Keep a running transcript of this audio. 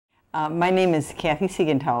My name is Kathy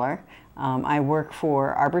Siegenthaler. I work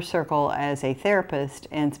for Arbor Circle as a therapist,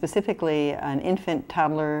 and specifically an infant,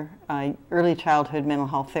 toddler, early childhood mental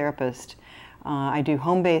health therapist. I do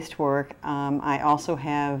home-based work. I also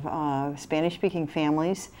have Spanish-speaking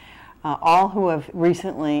families, all who have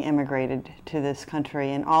recently immigrated to this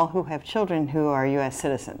country, and all who have children who are U.S.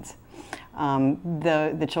 citizens.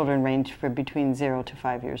 The children range from between 0 to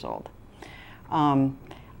 5 years old.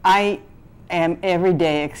 I am every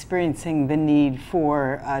day experiencing the need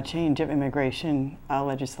for a change of immigration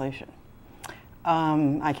legislation.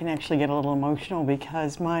 I can actually get a little emotional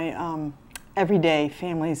because my everyday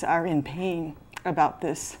families are in pain about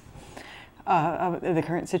this, the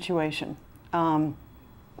current situation.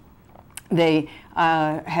 They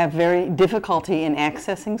have very difficulty in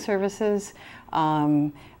accessing services,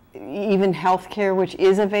 even health care, which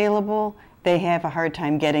is available. They have a hard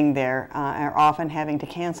time getting there, are often having to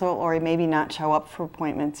cancel or maybe not show up for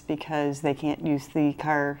appointments because they can't use the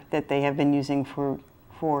car that they have been using for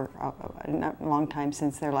a long time,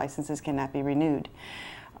 since their licenses cannot be renewed.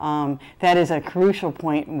 That is a crucial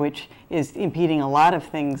point which is impeding a lot of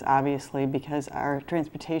things, obviously, because our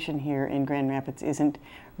transportation here in Grand Rapids isn't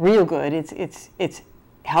real good. It's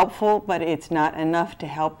helpful, but it's not enough to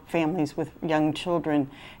help families with young children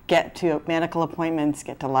get to medical appointments,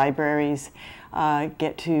 get to libraries,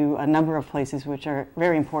 get to a number of places which are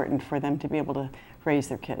very important for them to be able to raise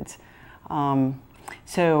their kids.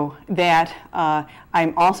 So that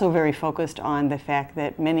I'm also very focused on the fact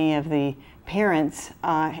that many of the parents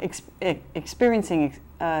experiencing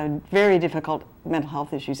very difficult mental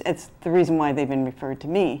health issues. It's the reason why they've been referred to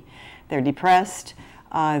me. They're depressed,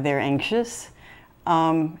 they're anxious,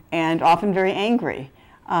 and often very angry.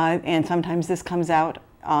 And sometimes this comes out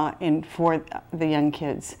for the young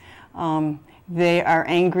kids. They are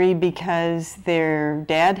angry because their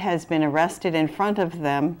dad has been arrested in front of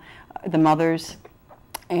them, the mothers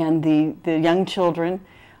and the young children,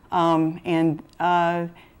 and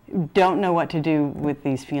don't know what to do with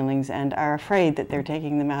these feelings and are afraid that they're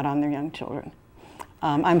taking them out on their young children.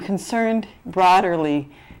 I'm concerned broadly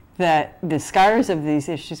that the scars of these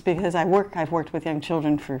issues, because I've worked with young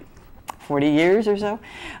children for 40 years or so,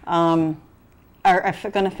 are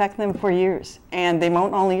going to affect them for years. And they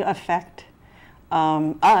won't only affect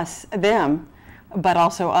them, but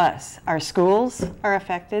also us. Our schools are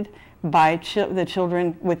affected by the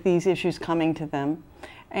children with these issues coming to them,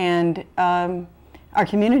 and our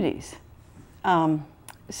communities.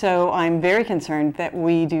 So I'm very concerned that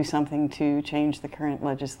we do something to change the current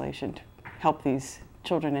legislation to help these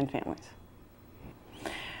children and families.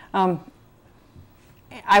 I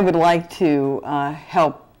would like to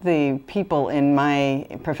help the people in my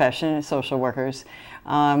profession, social workers,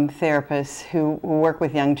 therapists who work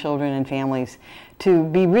with young children and families, to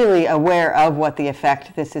be really aware of what the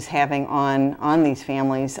effect this is having on these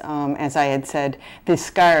families. As I had said, the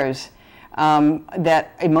scars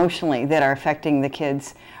that emotionally that are affecting the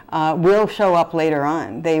kids will show up later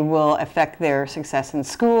on. They will affect their success in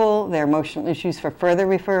school, their emotional issues for further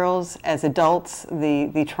referrals. As adults,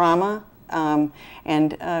 the trauma and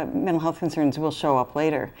mental health concerns will show up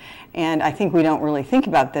later. And I think we don't really think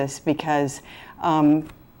about this because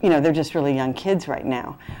they're just really young kids right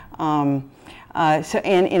now. And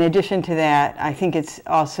in addition to that, I think it's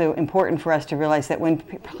also important for us to realize that when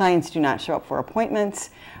clients do not show up for appointments,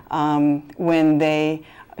 when they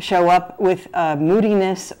show up with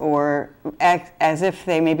moodiness or act as if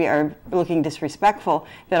they maybe are looking disrespectful,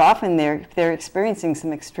 that often they're experiencing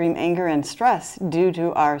some extreme anger and stress due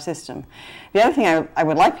to our system. The other thing I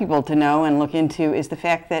would like people to know and look into is the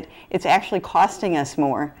fact that it's actually costing us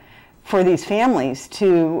more for these families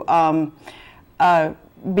to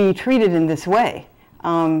be treated in this way.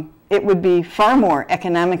 It would be far more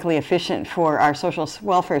economically efficient for our social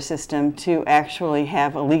welfare system to actually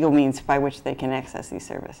have a legal means by which they can access these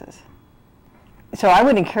services. So I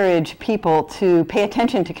would encourage people to pay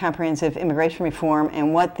attention to comprehensive immigration reform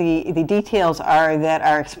and what the details are that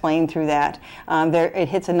are explained through that. It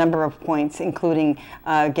hits a number of points, including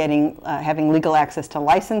having legal access to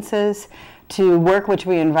licenses, to work, which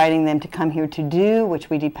we're inviting them to come here to do, which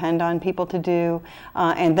we depend on people to do,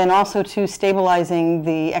 and then also to stabilizing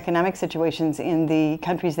the economic situations in the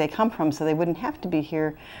countries they come from so they wouldn't have to be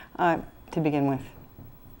here to begin with.